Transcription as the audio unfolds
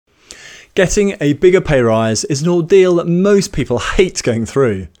Getting a bigger pay rise is an ordeal that most people hate going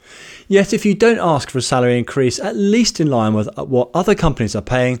through. Yet if you don't ask for a salary increase at least in line with what other companies are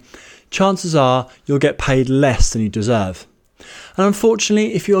paying, chances are you'll get paid less than you deserve. And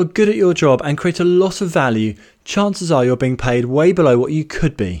unfortunately, if you are good at your job and create a lot of value, chances are you're being paid way below what you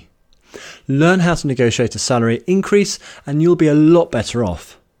could be. Learn how to negotiate a salary increase and you'll be a lot better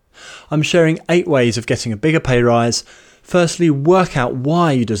off. I'm sharing 8 ways of getting a bigger pay rise. Firstly, work out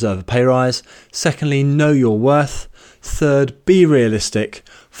why you deserve a pay rise. Secondly, know your worth. Third, be realistic.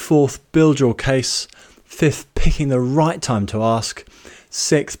 Fourth, build your case. Fifth, picking the right time to ask.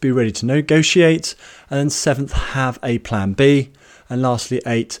 Sixth, be ready to negotiate. And then seventh, have a plan B. And lastly,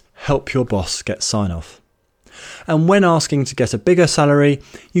 8, help your boss get sign-off. And when asking to get a bigger salary,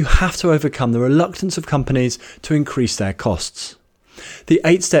 you have to overcome the reluctance of companies to increase their costs. The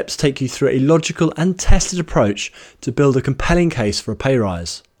 8 steps take you through a logical and tested approach to build a compelling case for a pay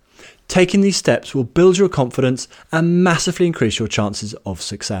rise. Taking these steps will build your confidence and massively increase your chances of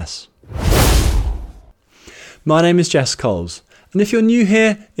success. My name is Jess Coles, and if you're new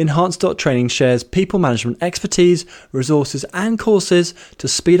here, Enhance.Training shares people management expertise, resources and courses to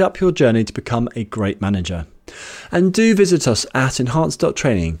speed up your journey to become a great manager. And do visit us at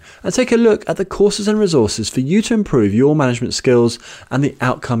Enhance.Training and take a look at the courses and resources for you to improve your management skills and the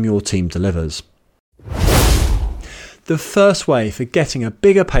outcome your team delivers. The first way for getting a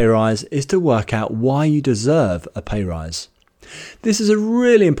bigger pay rise is to work out why you deserve a pay rise. This is a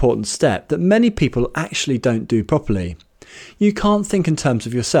really important step that many people actually don't do properly. You can't think in terms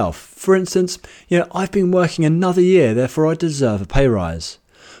of yourself. For instance, I've been working another year, therefore I deserve a pay rise.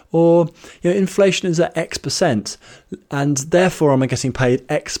 Or, inflation is at X% and therefore I'm getting paid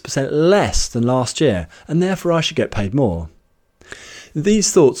X% less than last year and therefore I should get paid more.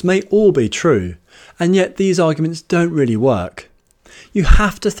 These thoughts may all be true, and yet these arguments don't really work. You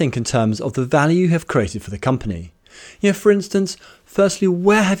have to think in terms of the value you have created for the company. For instance, firstly,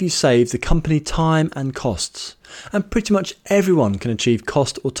 where have you saved the company time and costs? And pretty much everyone can achieve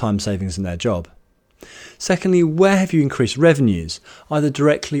cost or time savings in their job. Secondly, where have you increased revenues, either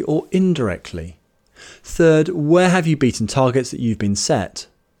directly or indirectly? Third, where have you beaten targets that you've been set?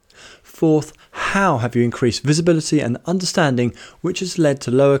 Fourth, how have you increased visibility and understanding which has led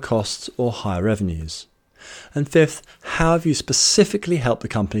to lower costs or higher revenues? And fifth, how have you specifically helped the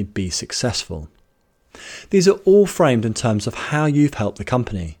company be successful? These are all framed in terms of how you've helped the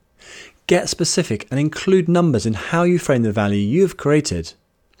company. Get specific and include numbers in how you frame the value you have created.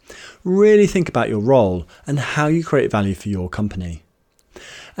 Really think about your role and how you create value for your company.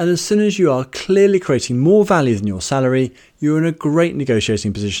 And as soon as you are clearly creating more value than your salary, you're in a great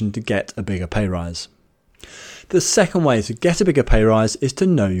negotiating position to get a bigger pay rise. The second way to get a bigger pay rise is to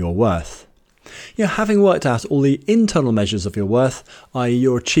know your worth. Having worked out all the internal measures of your worth, i.e.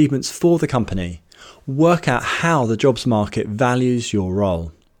 your achievements for the company, work out how the jobs market values your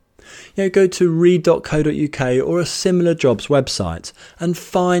role. Go to read.co.uk or a similar jobs website and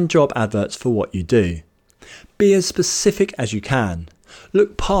find job adverts for what you do. Be as specific as you can.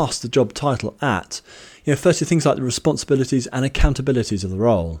 Look past the job title at, firstly things like the responsibilities and accountabilities of the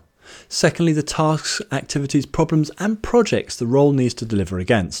role. Secondly, the tasks, activities, problems and projects the role needs to deliver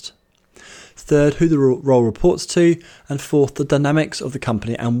against. Third, who the role reports to. And fourth, the dynamics of the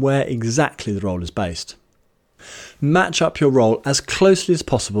company and where exactly the role is based. Match up your role as closely as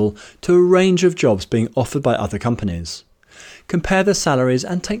possible to a range of jobs being offered by other companies. Compare the salaries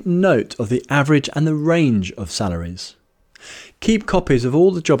and take note of the average and the range of salaries. Keep copies of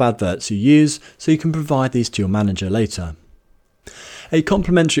all the job adverts you use so you can provide these to your manager later. A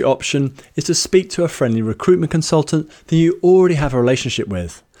complementary option is to speak to a friendly recruitment consultant that you already have a relationship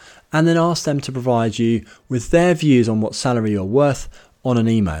with, and then ask them to provide you with their views on what salary you're worth on an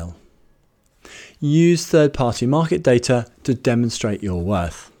email. Use third-party market data to demonstrate your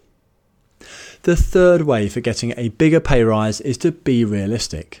worth. The third way for getting a bigger pay rise is to be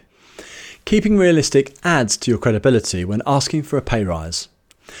realistic. Keeping realistic adds to your credibility when asking for a pay rise.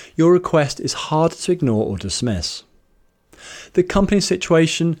 Your request is hard to ignore or dismiss. The company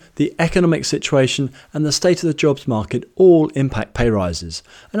situation, the economic situation and the state of the jobs market all impact pay rises,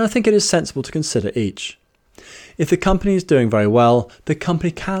 and I think it is sensible to consider each. If the company is doing very well, the company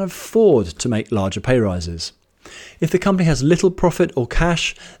can afford to make larger pay rises. If the company has little profit or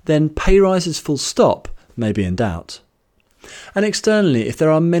cash, then pay rises full stop may be in doubt. And externally, if there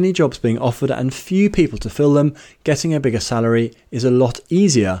are many jobs being offered and few people to fill them, getting a bigger salary is a lot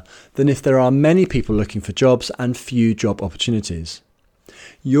easier than if there are many people looking for jobs and few job opportunities.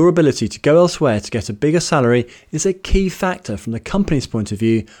 Your ability to go elsewhere to get a bigger salary is a key factor from the company's point of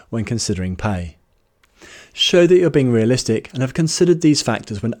view when considering pay. Show that you're being realistic and have considered these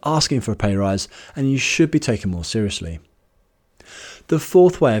factors when asking for a pay rise, and you should be taken more seriously. The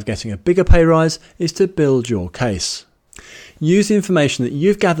fourth way of getting a bigger pay rise is to build your case. Use the information that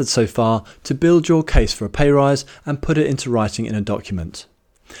you've gathered so far to build your case for a pay rise and put it into writing in a document.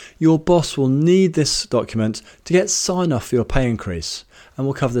 Your boss will need this document to get sign-off for your pay increase, and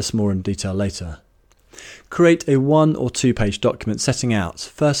we'll cover this more in detail later. Create a 1 or 2 page document setting out,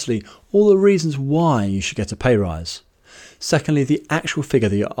 firstly, all the reasons why you should get a pay rise. Secondly, the actual figure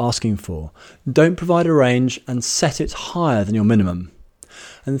that you're asking for. Don't provide a range and set it higher than your minimum.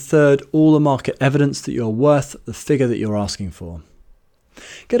 And third, all the market evidence that you're worth the figure that you're asking for.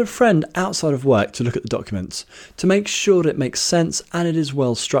 Get a friend outside of work to look at the documents to make sure that it makes sense and it is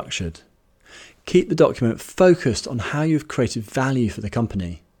well structured. Keep the document focused on how you've created value for the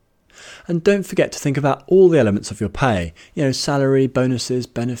company. And don't forget to think about all the elements of your pay, salary, bonuses,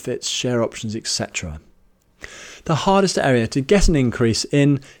 benefits, share options, etc. The hardest area to get an increase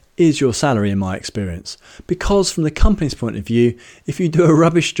in is your salary, in my experience, because from the company's point of view, if you do a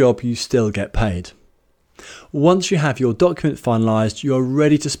rubbish job, you still get paid. Once you have your document finalised, you are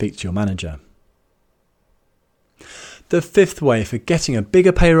ready to speak to your manager. The fifth way for getting a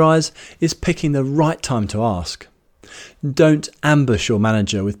bigger pay rise is picking the right time to ask. Don't ambush your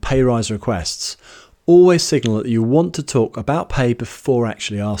manager with pay rise requests. Always signal that you want to talk about pay before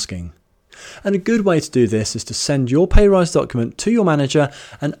actually asking. And a good way to do this is to send your pay rise document to your manager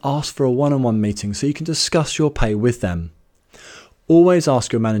and ask for a one-on-one meeting so you can discuss your pay with them. Always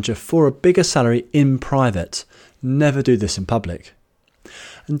ask your manager for a bigger salary in private. Never do this in public.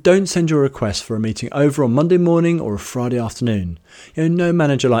 And don't send your request for a meeting over on Monday morning or a Friday afternoon. No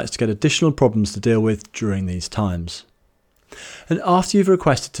manager likes to get additional problems to deal with during these times. And after you've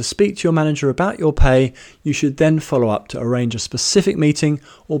requested to speak to your manager about your pay, you should then follow up to arrange a specific meeting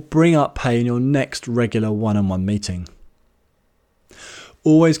or bring up pay in your next regular one-on-one meeting.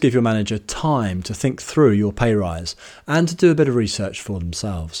 Always give your manager time to think through your pay rise and to do a bit of research for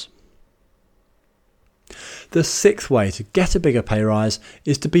themselves. The sixth way to get a bigger pay rise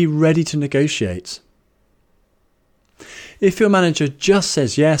is to be ready to negotiate. If your manager just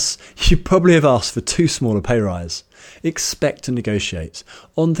says yes, you probably have asked for too small a pay rise. Expect to negotiate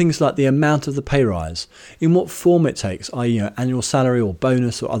on things like the amount of the pay rise, in what form it takes, i.e. annual salary or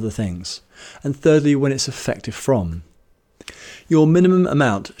bonus or other things, and thirdly, when it's effective from. Your minimum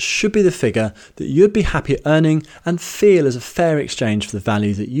amount should be the figure that you'd be happy earning and feel as a fair exchange for the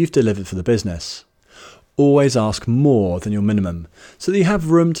value that you've delivered for the business. Always ask more than your minimum so that you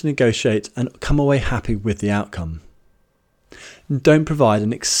have room to negotiate and come away happy with the outcome. Don't provide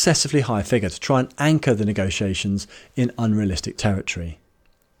an excessively high figure to try and anchor the negotiations in unrealistic territory.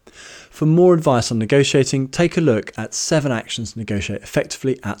 For more advice on negotiating, take a look at 7 actions to negotiate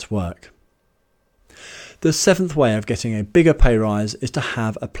effectively at work. The seventh way of getting a bigger pay rise is to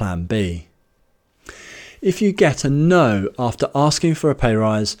have a plan B. If you get a no after asking for a pay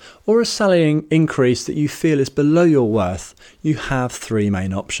rise or a salary increase that you feel is below your worth, you have 3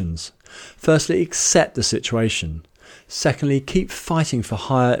 main options. Firstly, accept the situation. Secondly, keep fighting for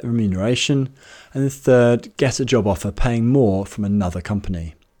higher remuneration. And third, get a job offer paying more from another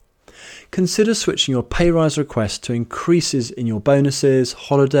company. Consider switching your pay rise request to increases in your bonuses,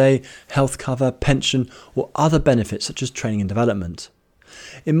 holiday, health cover, pension, or other benefits such as training and development.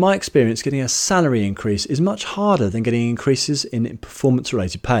 In my experience, getting a salary increase is much harder than getting increases in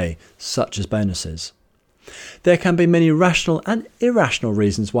performance-related pay, such as bonuses. There can be many rational and irrational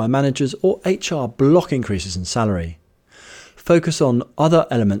reasons why managers or HR block increases in salary. Focus on other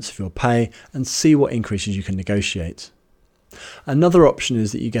elements of your pay and see what increases you can negotiate. Another option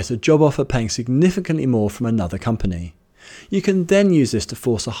is that you get a job offer paying significantly more from another company. You can then use this to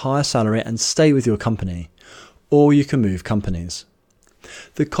force a higher salary and stay with your company, or you can move companies.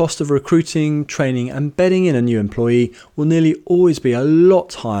 The cost of recruiting, training and bedding in a new employee will nearly always be a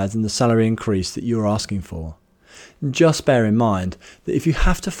lot higher than the salary increase that you're asking for. Just bear in mind that if you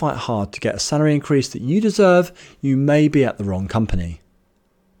have to fight hard to get a salary increase that you deserve, you may be at the wrong company.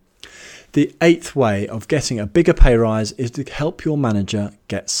 The 8th way of getting a bigger pay rise is to help your manager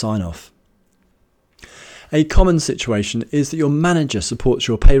get sign-off. A common situation is that your manager supports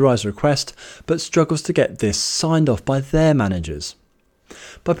your pay rise request but struggles to get this signed off by their managers.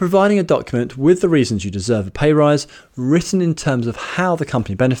 By providing a document with the reasons you deserve a pay rise, written in terms of how the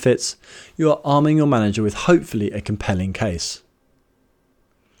company benefits, you are arming your manager with hopefully a compelling case.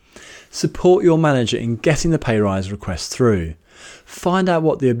 Support your manager in getting the pay rise request through. Find out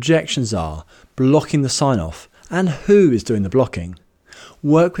what the objections are, blocking the sign-off, and who is doing the blocking.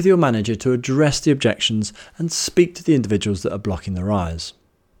 Work with your manager to address the objections and speak to the individuals that are blocking the rise.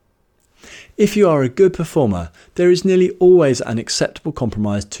 If you are a good performer, there is nearly always an acceptable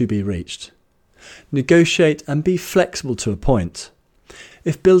compromise to be reached. Negotiate and be flexible to a point.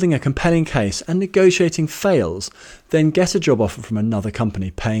 If building a compelling case and negotiating fails, then get a job offer from another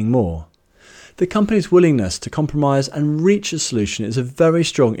company paying more. The company's willingness to compromise and reach a solution is a very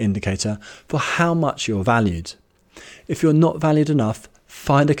strong indicator for how much you're valued. If you're not valued enough,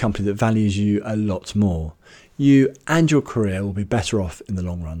 find a company that values you a lot more. You and your career will be better off in the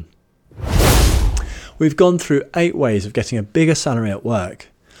long run. We've gone through 8 ways of getting a bigger salary at work.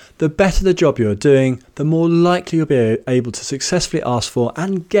 The better the job you're doing, the more likely you'll be able to successfully ask for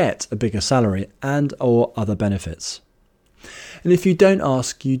and get a bigger salary and or other benefits. And if you don't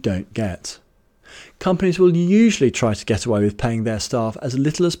ask, you don't get. Companies will usually try to get away with paying their staff as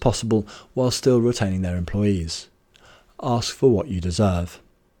little as possible while still retaining their employees. Ask for what you deserve.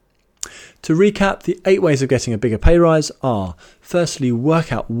 To recap, the 8 ways of getting a bigger pay rise are: firstly,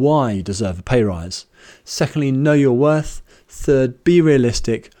 work out why you deserve a pay rise. Secondly, know your worth. Third, be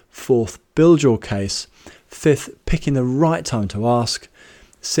realistic. Fourth, build your case. Fifth, picking the right time to ask.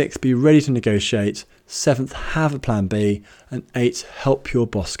 Sixth, be ready to negotiate. Seventh, have a plan B. And 8, help your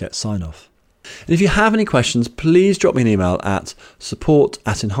boss get sign-off. And if you have any questions, please drop me an email at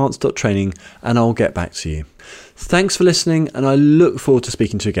support@enhance.training and I'll get back to you. Thanks for listening, and I look forward to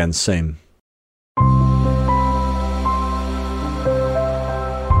speaking to you again soon.